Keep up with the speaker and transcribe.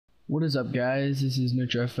What is up, guys? This is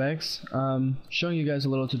NutraFX. Showing you guys a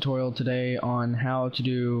little tutorial today on how to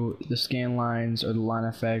do the scan lines or the line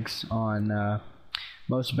effects on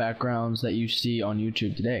most backgrounds that you see on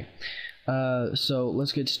YouTube today. So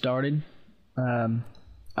let's get started.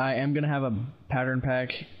 I am gonna have a pattern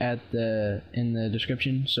pack in the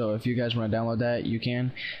description, so if you guys want to download that, you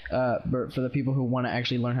can. But for the people who want to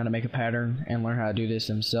actually learn how to make a pattern and learn how to do this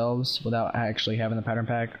themselves without actually having the pattern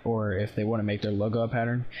pack, or if they want to make their logo a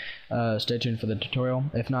pattern, stay tuned for the tutorial.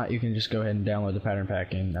 If not, you can just go ahead and download the pattern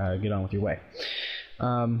pack and get on with your way.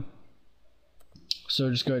 So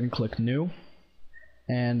just go ahead and click New,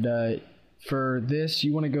 and for this,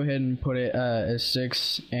 you want to go ahead and put it as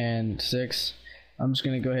 6 and 6. I'm just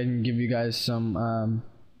going to go ahead and give you guys some of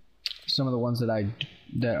the ones that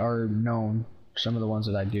are known, some of the ones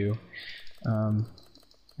that I do, and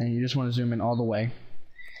you just want to zoom in all the way.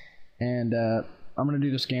 And I'm going to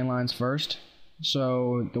do the scan lines first,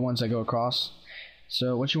 so the ones that go across.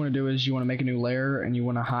 So what you want to do is you want to make a new layer and you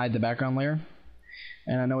want to hide the background layer.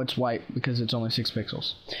 And I know it's white because it's only 6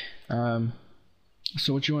 pixels.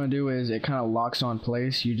 So what you want to do is it kind of locks on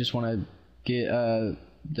place. You just want to get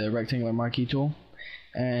the rectangular marquee tool,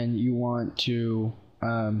 and you want to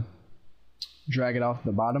drag it off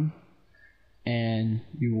the bottom, and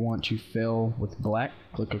you want to fill with black.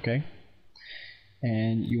 Click OK,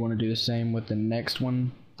 and you want to do the same with the next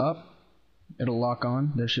one up. It'll lock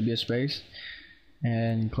on, there should be a space,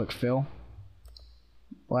 and click fill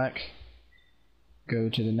black. Go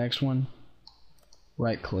to the next one,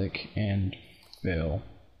 right click and fill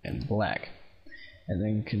in black, and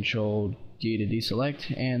then Control D to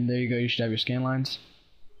deselect, and there you go, you should have your scan lines.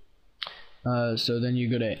 So then you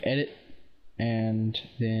go to edit, and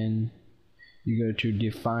then you go to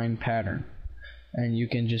define pattern, and you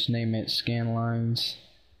can just name it scan lines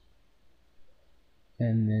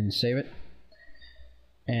and then save it.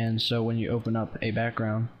 And so when you open up a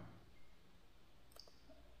background,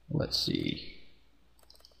 let's see,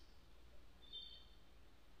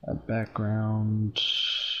 a background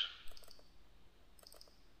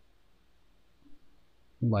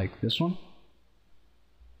like this one,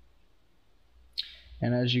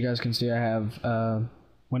 and as you guys can see, I have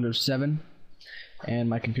Windows 7, and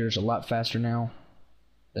my computer's a lot faster now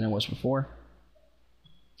than it was before.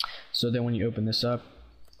 So then when you open this up,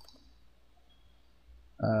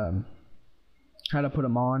 how to put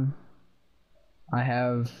them on, I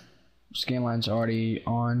have scan lines already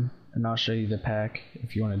on, and I'll show you the pack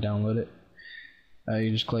if you want to download it.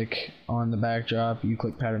 You just click on the backdrop, you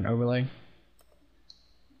click pattern overlay,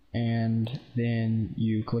 and then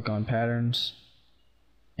you click on patterns,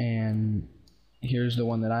 and here's the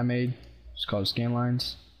one that I made. It's called scan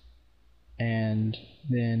lines. And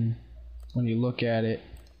then when you look at it,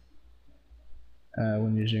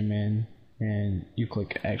 when you zoom in and you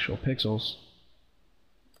click actual pixels,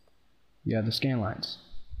 you have the scan lines.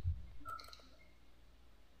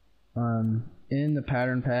 In the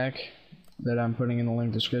pattern pack that I'm putting in the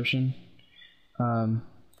link description,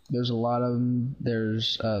 there's a lot of them.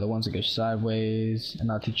 There's the ones that go sideways,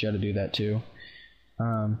 and I'll teach you how to do that too.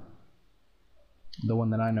 The one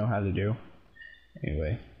that I know how to do,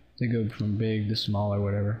 anyway, they go from big to small or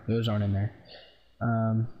whatever. Those aren't in there.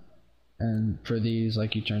 And for these,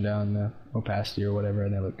 like, you turn down the opacity or whatever,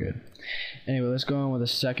 and they look good. Anyway, let's go on with the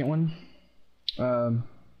second one.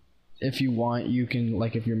 If you want, you can,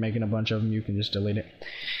 like, if you're making a bunch of them, you can just delete it.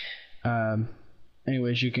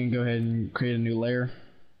 Anyways, you can go ahead and create a new layer,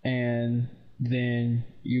 and then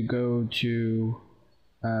you go to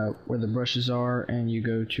where the brushes are, and you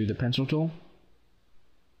go to the pencil tool,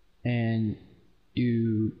 and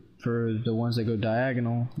you, for the ones that go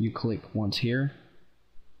diagonal, you click once here,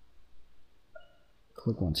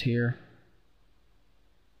 click once here,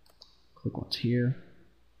 click once here,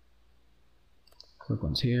 click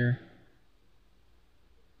once here,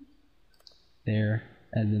 there,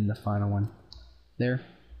 and then the final one there.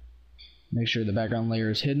 Make sure the background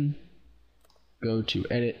layer is hidden. Go to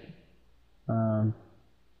edit, go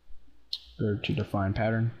to define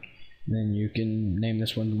pattern, then you can name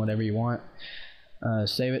this one whatever you want.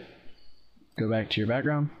 Save it, go back to your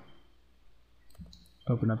background,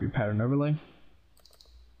 open up your pattern overlay,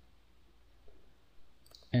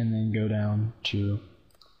 and then go down to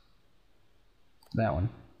that one,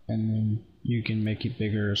 and then you can make it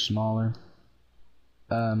bigger or smaller.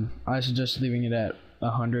 I suggest leaving it at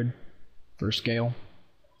 100 for scale,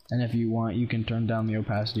 and if you want, you can turn down the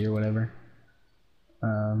opacity or whatever.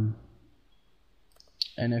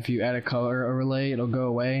 And if you add a color overlay, it'll go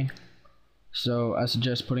away. So I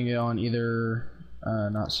suggest putting it on either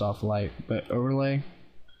not soft light, but overlay,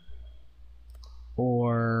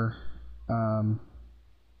 or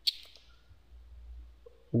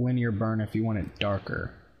linear burn if you want it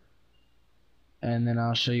darker. And then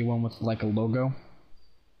I'll show you one with like a logo.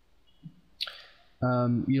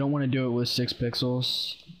 You don't want to do it with 6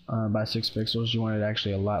 pixels by 6 pixels. You want it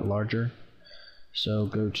actually a lot larger. So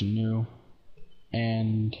go to new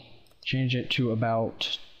and change it to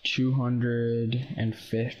about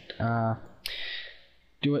 250.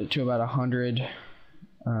 Do it to about 100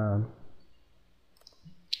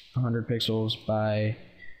 pixels by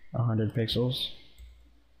 100 pixels.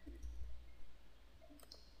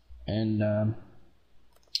 And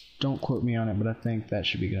don't quote me on it, but I think that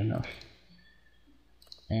should be good enough.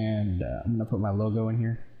 And I'm gonna put my logo in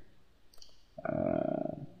here.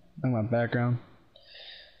 And my background.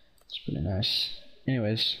 It's pretty nice.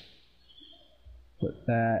 Anyways, put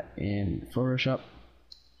that in Photoshop.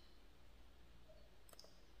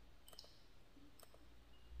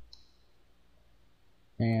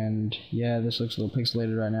 And yeah, this looks a little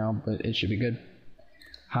pixelated right now, but it should be good.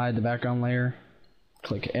 Hide the background layer.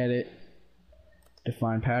 Click edit.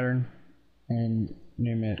 Define pattern. And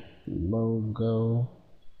name it logo.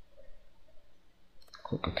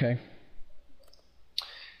 Click OK.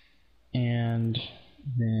 And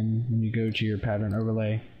then when you go to your pattern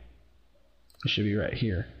overlay, it should be right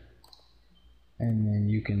here. And then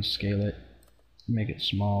you can scale it, make it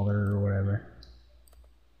smaller or whatever.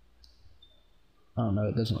 I don't know,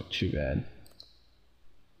 it doesn't look too bad.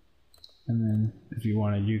 And then if you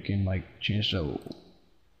wanted, you can like change the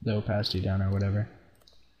opacity down or whatever.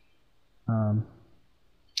 And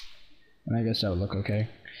I guess that would look okay.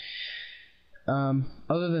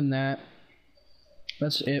 Other than that,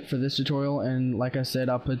 that's it for this tutorial. And like I said,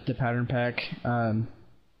 I'll put the pattern pack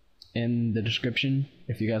in the description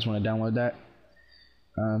if you guys want to download that.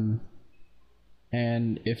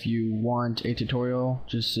 And if you want a tutorial,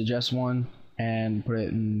 just suggest one and put it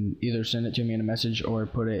in, either send it to me in a message or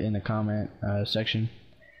put it in the comment section.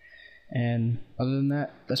 And other than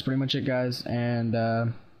that, that's pretty much it, guys, and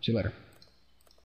see you later.